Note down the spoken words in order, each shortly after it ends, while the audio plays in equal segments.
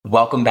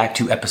Welcome back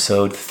to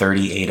episode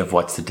 38 of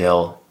What's the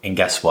Dill. And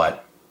guess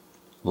what?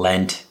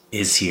 Lent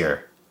is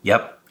here.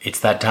 Yep, it's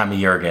that time of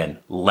year again.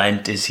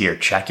 Lent is here.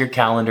 Check your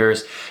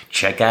calendars.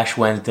 Check Ash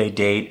Wednesday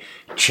date.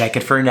 Check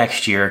it for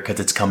next year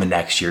because it's coming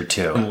next year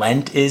too.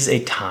 Lent is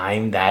a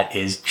time that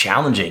is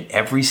challenging.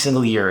 Every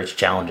single year it's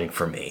challenging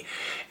for me.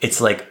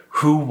 It's like,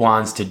 who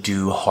wants to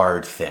do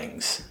hard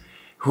things?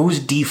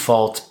 Whose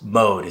default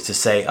mode is to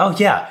say, oh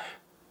yeah,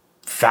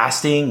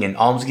 fasting and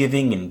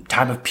almsgiving and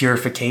time of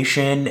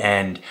purification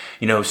and,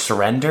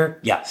 surrender.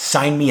 Yeah,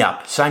 sign me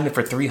up. Sign me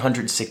for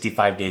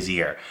 365 days a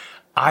year.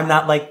 I'm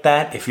not like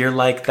that. If you're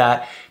like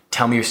that,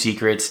 tell me your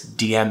secrets,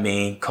 DM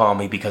me, call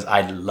me, because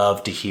I'd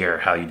love to hear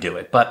how you do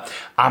it. But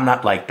I'm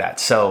not like that.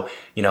 So,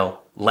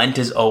 Lent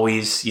is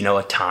always,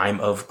 a time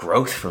of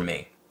growth for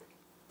me.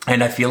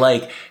 And I feel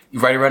like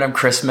right around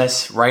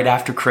Christmas, right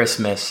after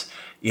Christmas,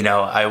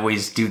 I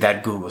always do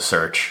that Google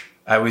search.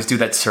 I always do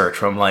that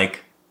search where I'm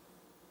like,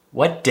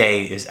 what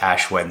day is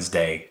Ash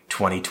Wednesday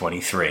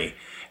 2023?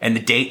 And the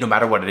date, no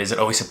matter what it is, it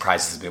always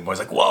surprises me. I'm always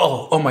like,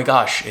 whoa, oh my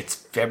gosh, it's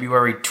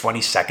February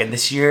 22nd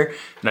this year.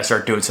 And I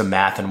start doing some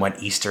math on when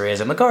Easter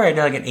is. I'm like, all right,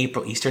 now like an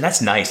April Easter.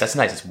 That's nice. That's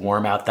nice. It's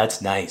warm out.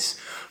 That's nice.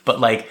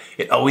 But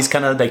it always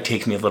kind of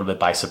takes me a little bit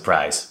by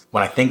surprise.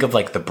 When I think of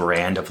the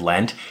brand of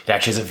Lent, it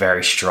actually is a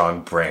very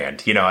strong brand.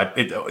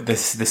 The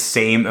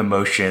same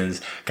emotions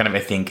I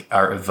think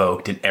are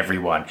evoked in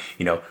everyone.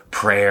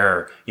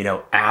 Prayer,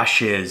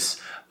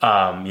 ashes,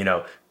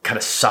 kind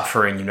of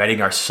suffering,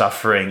 uniting our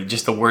suffering.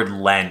 Just the word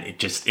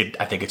Lent,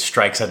 I think it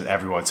strikes out at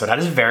everyone. So it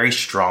has a very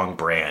strong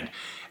brand.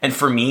 And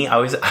for me,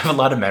 I have a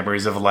lot of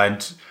memories of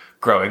Lent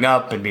growing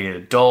up and being an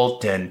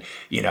adult. And,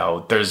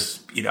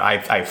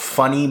 I have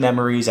funny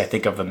memories. I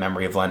think of the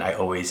memory of Lent. I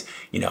always,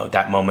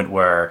 that moment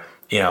where,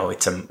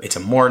 it's a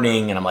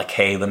morning and I'm like,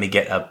 hey, let me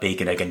get a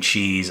bacon, egg, and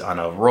cheese on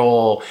a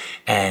roll.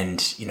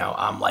 And,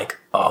 I'm like,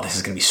 oh, this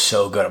is going to be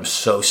so good. I'm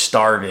so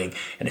starving.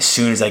 And as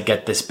soon as I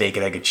get this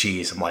bacon, egg, and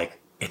cheese, I'm like,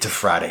 it's a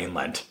Friday in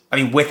Lent. I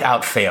mean,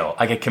 without fail,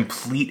 I get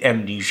complete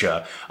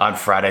amnesia on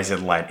Fridays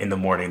in Lent in the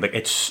morning.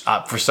 It's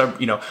for some,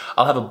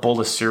 I'll have a bowl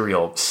of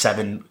cereal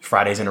 7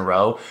 Fridays in a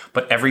row,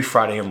 but every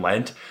Friday in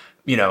Lent,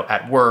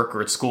 at work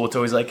or at school, it's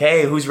always like,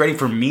 hey, who's ready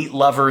for Meat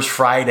Lovers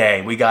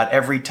Friday? We got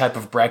every type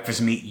of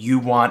breakfast meat you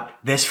want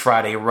this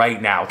Friday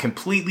right now,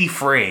 completely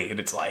free. And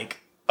it's like,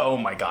 oh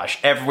my gosh,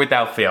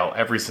 without fail,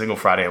 every single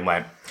Friday in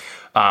Lent.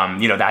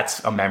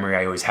 That's a memory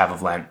I always have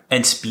of Lent.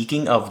 And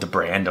speaking of the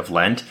brand of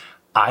Lent,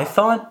 I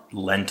thought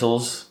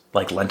lentils,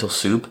 like lentil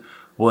soup,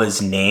 was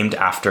named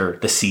after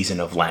the season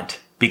of Lent.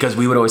 Because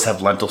we would always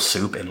have lentil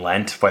soup in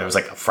Lent, whether it was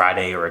a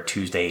Friday or a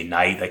Tuesday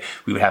night.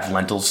 We would have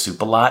lentil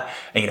soup a lot.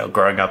 And,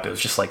 growing up, it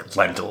was just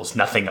lentils,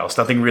 nothing else,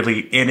 nothing really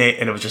in it.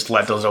 And it was just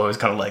lentils. Always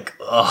kind of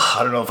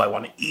I don't know if I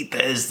want to eat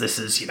this. This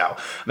is, I'm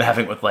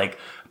having it with a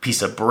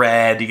piece of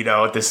bread,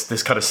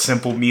 this kind of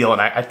simple meal. And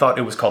I thought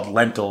it was called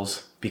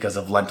lentils because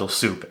of lentil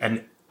soup.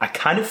 And I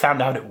kind of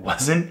found out it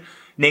wasn't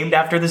named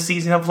after the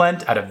season of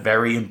Lent at a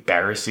very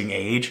embarrassing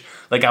age.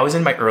 I was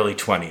in my early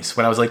 20s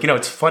when I was like,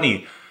 it's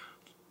funny.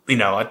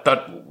 I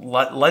thought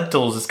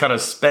lentils is kind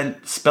of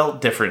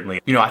spelt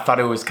differently. I thought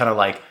it was kind of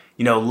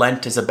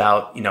Lent is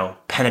about,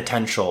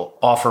 penitential,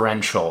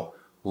 offerential,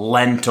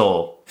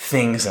 lentil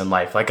things in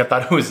life. I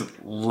thought it was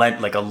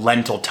Lent, a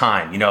lentil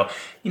time,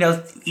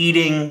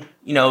 eating,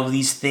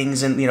 these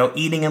things and,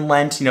 eating in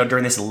Lent,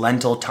 during this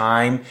lentil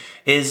time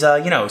is,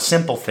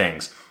 simple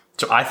things.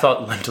 So I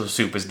thought lentil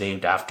soup was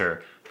named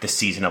after the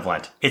season of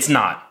Lent. It's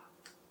not.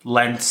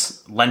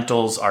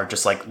 Lentils are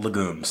just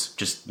legumes,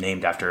 just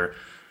named after,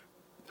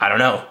 I don't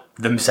know,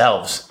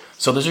 themselves.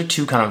 So those are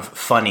two kind of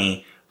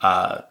funny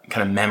kind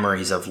of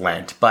memories of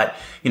Lent. But,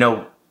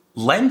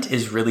 Lent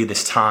is really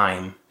this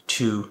time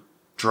to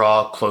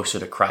draw closer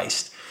to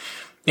Christ.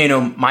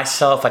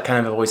 Myself, I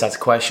kind of always ask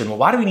the question, well,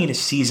 why do we need a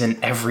season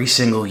every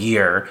single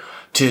year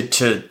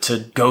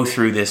to go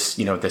through this,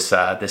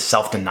 this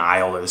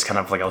self-denial, or this kind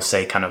of I'll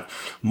say kind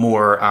of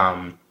more,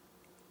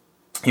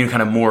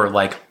 kind of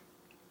more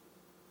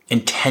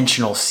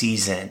intentional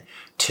season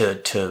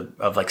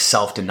of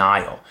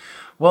self-denial?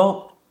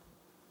 Well,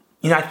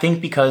 I think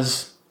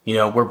because,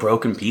 we're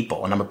broken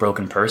people and I'm a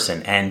broken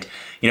person. And,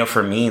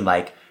 for me,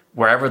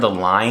 wherever the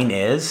line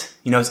is,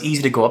 it's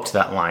easy to go up to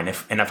that line.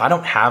 If I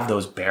don't have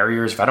those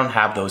barriers, if I don't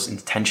have those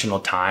intentional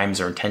times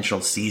or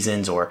intentional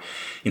seasons or,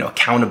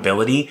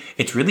 accountability,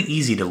 it's really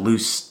easy to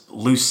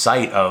lose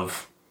sight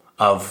of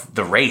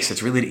the race.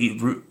 It's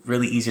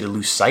really easy to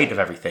lose sight of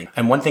everything.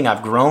 And one thing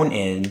I've grown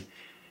in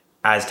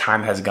as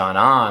time has gone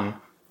on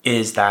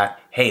is that,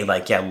 hey,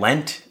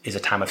 Lent is a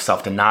time of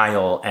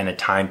self-denial and a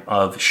time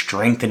of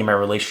strengthening my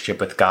relationship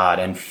with God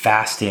and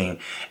fasting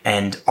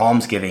and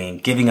almsgiving,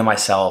 giving of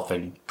myself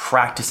and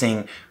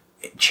practicing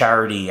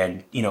charity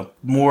and,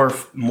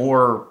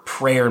 more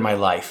prayer in my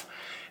life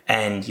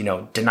and,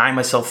 denying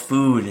myself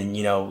food and,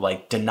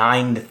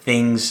 denying the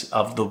things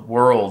of the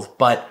world.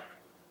 But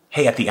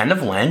hey, at the end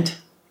of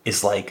Lent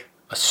is a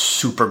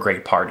super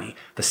great party,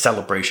 the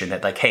celebration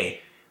that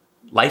hey,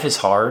 life is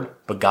hard,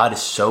 but God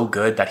is so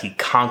good that he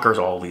conquers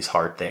all these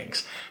hard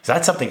things. So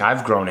that's something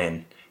I've grown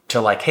in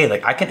to like, hey,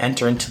 like I can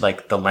enter into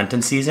like the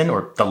Lenten season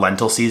or the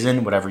lentil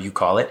season, whatever you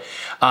call it.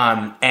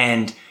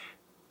 And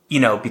you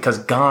know, because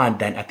God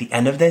then at the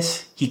end of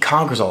this, he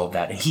conquers all of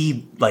that and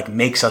he like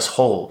makes us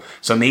whole.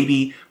 So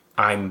maybe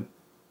I'm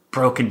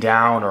broken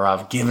down or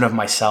I've given of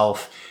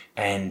myself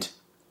and,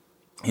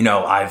 you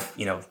know, I've,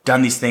 you know,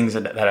 done these things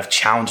that have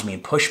challenged me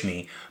and pushed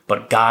me,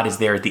 but God is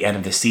there at the end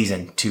of the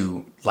season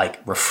to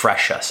like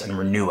refresh us and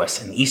renew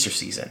us in the Easter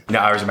season. You know,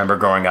 I always remember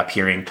growing up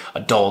hearing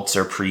adults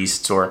or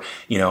priests or,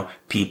 you know,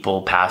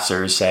 people,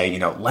 pastors say, you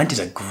know, Lent is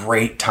a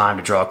great time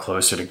to draw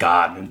closer to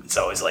God. And it's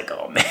always like,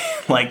 oh man,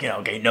 like, you know,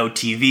 okay, no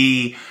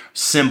TV,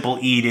 simple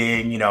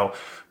eating, you know,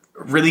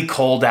 really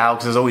cold out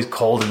because it was always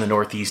cold in the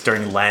Northeast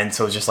during Lent.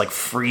 So it was just like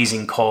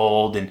freezing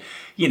cold and,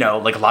 you know,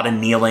 like a lot of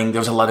kneeling. There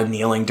was a lot of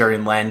kneeling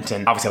during Lent.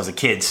 And obviously I was a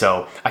kid,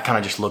 so I kind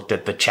of just looked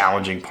at the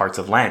challenging parts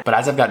of Lent. But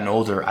as I've gotten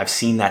older, I've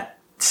seen that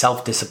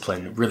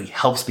self-discipline really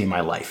helps me in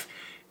my life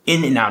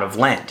in and out of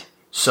Lent.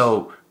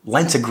 So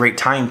Lent's a great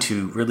time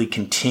to really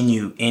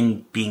continue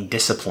in being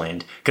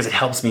disciplined because it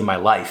helps me in my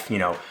life. You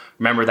know,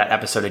 remember that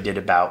episode I did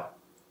about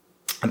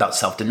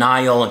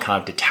self-denial and kind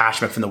of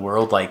detachment from the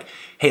world? Like,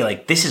 hey,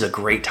 like this is a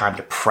great time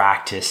to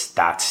practice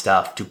that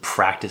stuff, to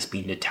practice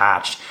being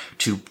detached,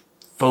 to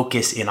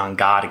focus in on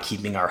God and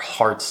keeping our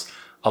hearts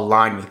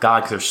aligned with God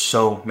because there's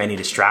so many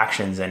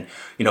distractions. And,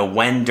 you know,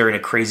 when during a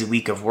crazy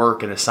week of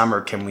work in the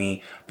summer can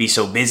we be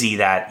so busy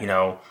that, you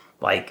know,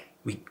 like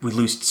we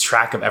lose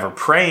track of ever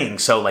praying?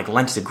 So like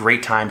Lent is a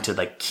great time to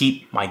like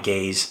keep my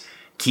gaze,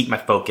 keep my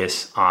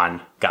focus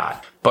on God.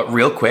 But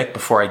real quick,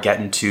 before I get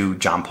into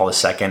John Paul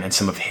II and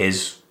some of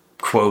his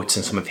quotes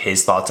and some of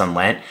his thoughts on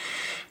Lent,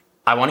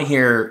 I want to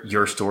hear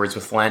your stories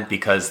with Lent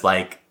because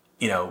like,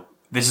 you know,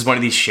 this is one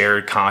of these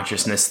shared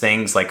consciousness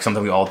things, like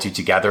something we all do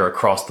together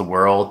across the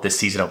world this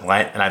season of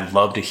Lent. And I'd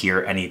love to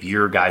hear any of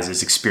your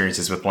guys'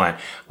 experiences with Lent,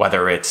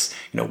 whether it's,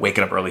 you know,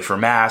 waking up early for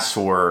mass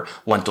or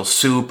lentil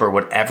soup or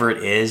whatever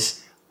it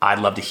is. I'd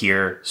love to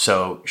hear.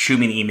 So shoot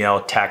me an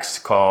email,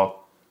 text,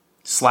 call,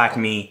 Slack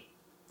me,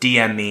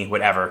 DM me,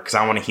 whatever, because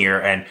I want to hear.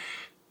 And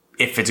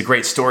if it's a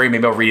great story,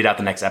 maybe I'll read it out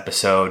the next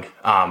episode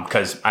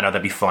because I know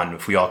that'd be fun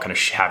if we all kind of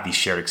have these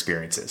shared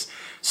experiences.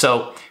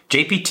 So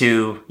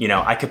JP2, you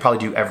know, I could probably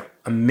do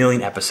a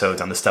million episodes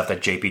on the stuff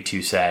that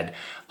JP2 said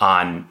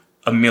on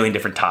a million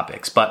different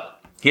topics, but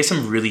he has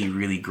some really,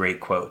 really great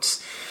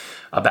quotes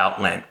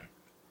about Lent.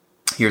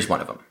 Here's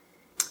one of them.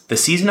 The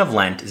season of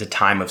Lent is a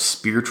time of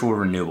spiritual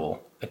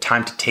renewal, a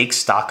time to take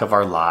stock of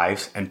our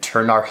lives and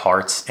turn our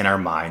hearts and our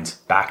minds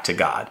back to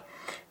God.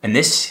 And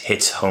this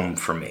hits home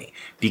for me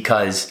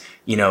because,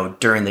 you know,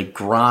 during the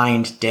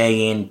grind,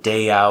 day in,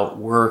 day out,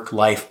 work,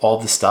 life, all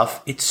the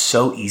stuff, it's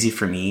so easy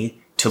for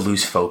me to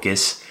lose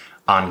focus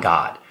on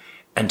God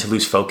and to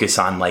lose focus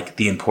on like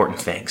the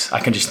important things. I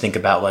can just think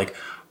about like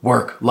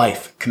work,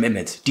 life,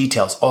 commitments,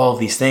 details, all of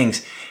these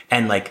things.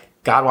 And like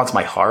God wants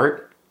my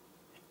heart.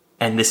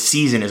 And this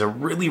season is a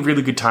really,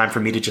 really good time for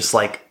me to just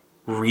like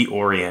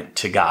reorient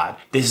to God.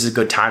 This is a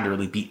good time to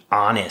really be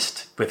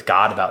honest with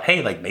God about,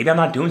 hey, like maybe I'm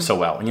not doing so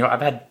well. And you know,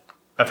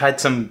 I've had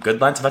some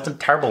good Lents, I've had some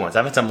terrible ones.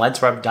 I've had some Lents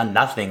where I've done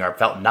nothing or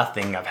felt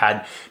nothing. I've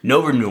had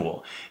no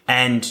renewal.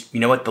 And you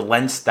know what? The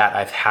Lents that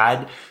I've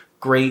had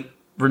great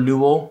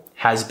renewal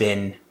has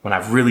been when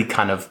I've really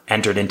kind of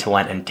entered into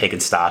Lent and taken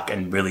stock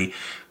and really,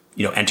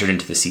 you know, entered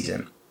into the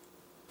season.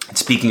 And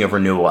speaking of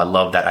renewal, I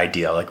love that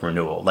idea, like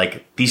renewal.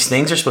 Like these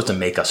things are supposed to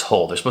make us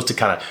whole. They're supposed to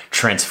kind of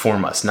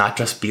transform us, not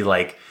just be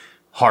like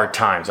hard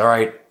times. All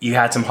right, you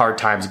had some hard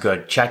times,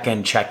 good. Check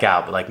in, check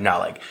out. But like, no,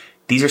 like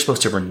these are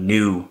supposed to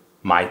renew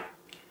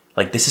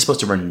this is supposed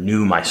to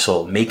renew my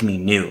soul, make me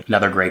new.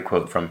 Another great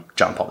quote from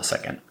John Paul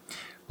II.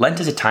 Lent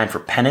is a time for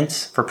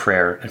penance, for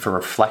prayer, and for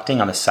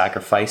reflecting on the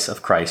sacrifice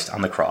of Christ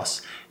on the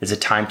cross. It is a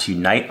time to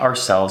unite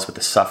ourselves with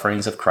the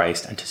sufferings of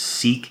Christ and to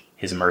seek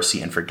his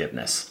mercy and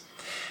forgiveness.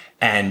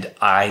 And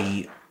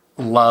I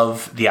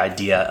love the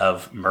idea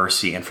of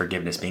mercy and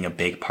forgiveness being a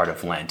big part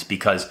of Lent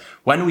because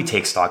when we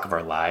take stock of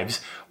our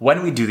lives,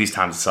 when we do these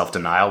times of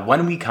self-denial,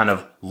 when we kind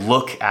of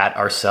look at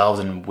ourselves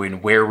and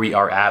where we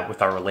are at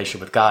with our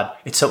relationship with God,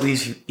 it's so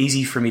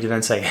easy for me to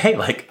then say, hey,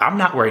 like I'm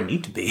not where I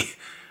need to be.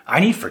 I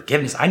need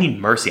forgiveness. I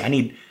need mercy. I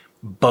need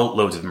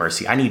boatloads of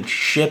mercy. I need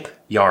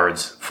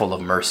shipyards full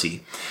of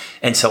mercy.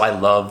 And so I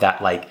love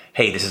that, like,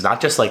 hey, this is not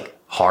just like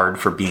hard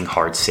for being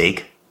hard's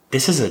sake.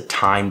 This is a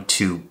time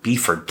to be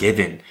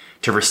forgiven,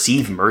 to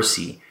receive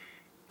mercy.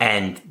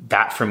 And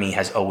that for me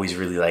has always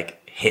really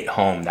like hit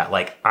home that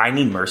like I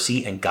need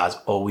mercy and God's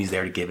always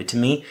there to give it to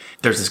me.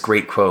 There's this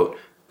great quote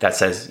that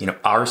says, you know,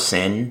 our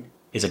sin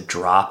is a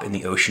drop in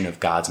the ocean of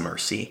God's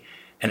mercy.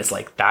 And it's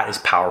like, that is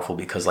powerful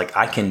because like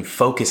I can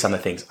focus on the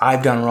things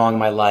I've done wrong in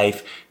my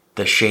life,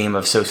 the shame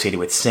associated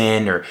with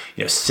sin or,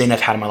 you know, sin I've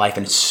had in my life.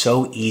 And it's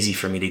so easy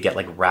for me to get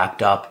like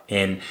wrapped up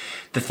in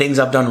the things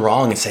I've done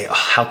wrong and say, oh,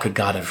 how could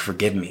God have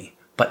forgiven me?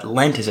 But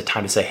Lent is a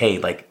time to say, hey,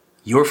 like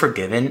you're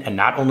forgiven. And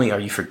not only are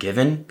you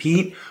forgiven,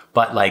 Pete,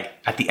 but like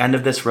at the end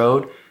of this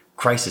road,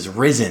 Christ is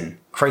risen.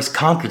 Christ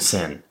conquered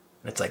sin. And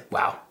it's like,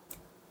 wow,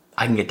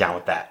 I can get down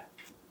with that.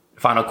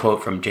 Final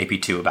quote from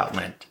JP2 about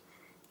Lent.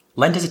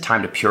 Lent is a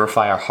time to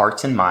purify our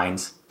hearts and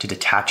minds, to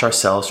detach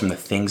ourselves from the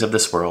things of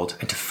this world,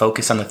 and to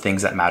focus on the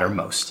things that matter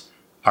most,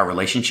 our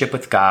relationship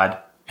with God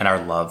and our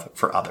love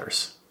for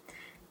others.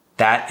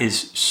 That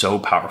is so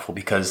powerful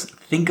because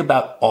think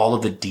about all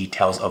of the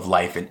details of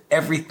life and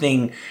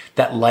everything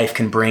that life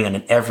can bring on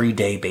an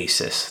everyday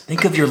basis.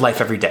 Think of your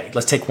life every day.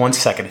 Let's take 1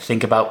 second to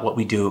think about what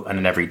we do on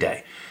an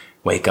everyday.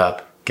 Wake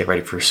up, get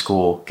ready for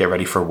school, get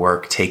ready for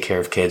work, take care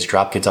of kids,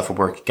 drop kids off at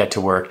work, get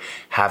to work,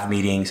 have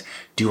meetings,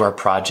 do our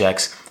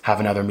projects,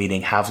 have another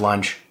meeting, have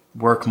lunch,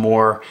 work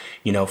more,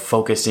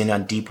 focus in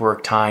on deep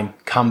work time,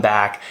 come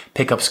back,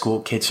 pick up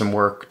school kids from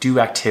work, do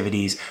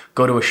activities,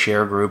 go to a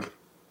share group,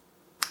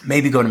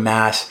 maybe go to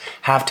mass,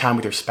 have time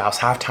with your spouse,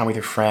 have time with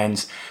your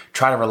friends,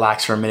 try to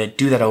relax for a minute,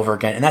 do that over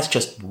again. And that's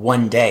just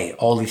one day,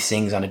 all these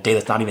things on a day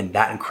that's not even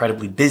that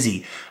incredibly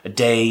busy, a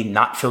day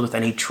not filled with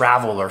any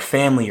travel or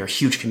family or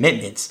huge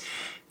commitments.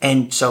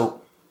 And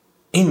so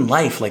in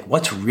life,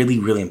 what's really,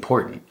 really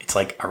important? It's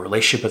our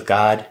relationship with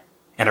God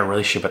and our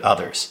relationship with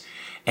others.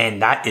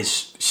 And that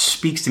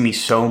speaks to me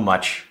so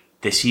much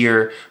this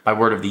year. My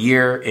word of the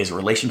year is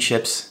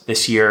relationships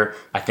this year.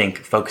 I think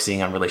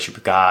focusing on relationship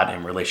with God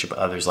and relationship with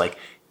others,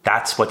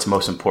 that's what's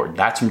most important.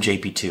 That's from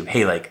JP2.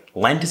 Hey,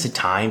 Lent is a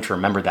time to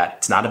remember that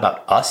it's not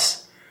about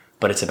us,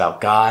 but it's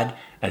about God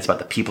and it's about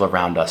the people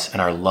around us and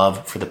our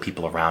love for the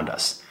people around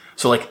us.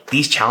 So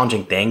these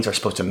challenging things are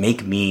supposed to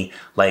make me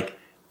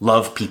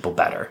love people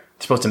better.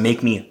 It's supposed to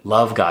make me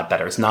love God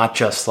better. It's not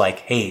just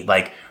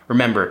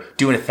remember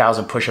doing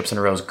 1,000 push-ups in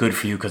a row is good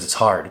for you because it's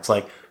hard. It's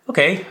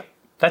okay,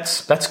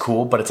 that's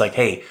cool. But it's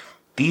hey,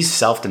 these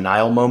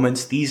self-denial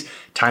moments, these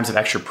times of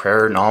extra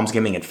prayer and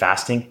almsgiving and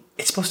fasting,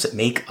 it's supposed to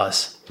make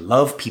us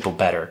love people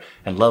better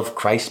and love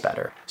Christ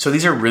better. So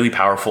these are really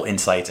powerful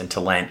insights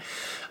into Lent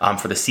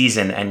for the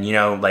season. And,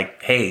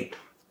 hey,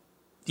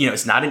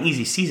 it's not an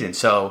easy season.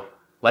 So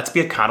let's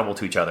be accountable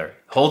to each other.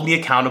 Hold me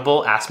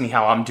accountable. Ask me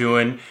how I'm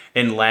doing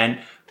in Lent.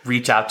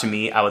 Reach out to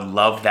me. I would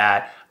love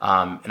that.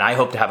 And I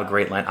hope to have a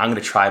great Lent. I'm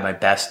going to try my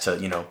best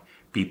to,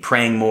 be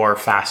praying more,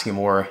 fasting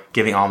more,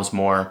 giving alms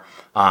more,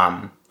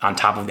 on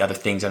top of the other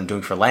things I'm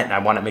doing for Lent. And I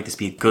want to make this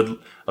be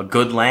a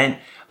good Lent.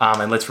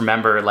 And let's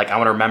remember, I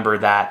want to remember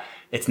that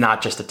it's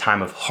not just a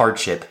time of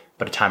hardship,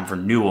 but a time of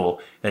renewal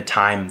and a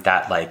time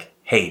that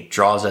hey,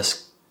 draws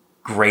us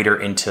greater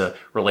into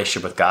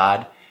relationship with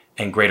God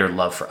and greater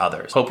love for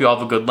others. Hope you all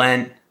have a good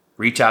Lent.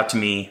 Reach out to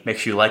me. Make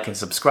sure you like and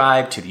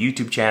subscribe to the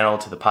YouTube channel,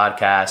 to the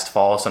podcast.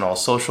 Follow us on all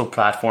social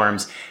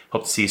platforms.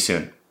 Hope to see you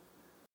soon.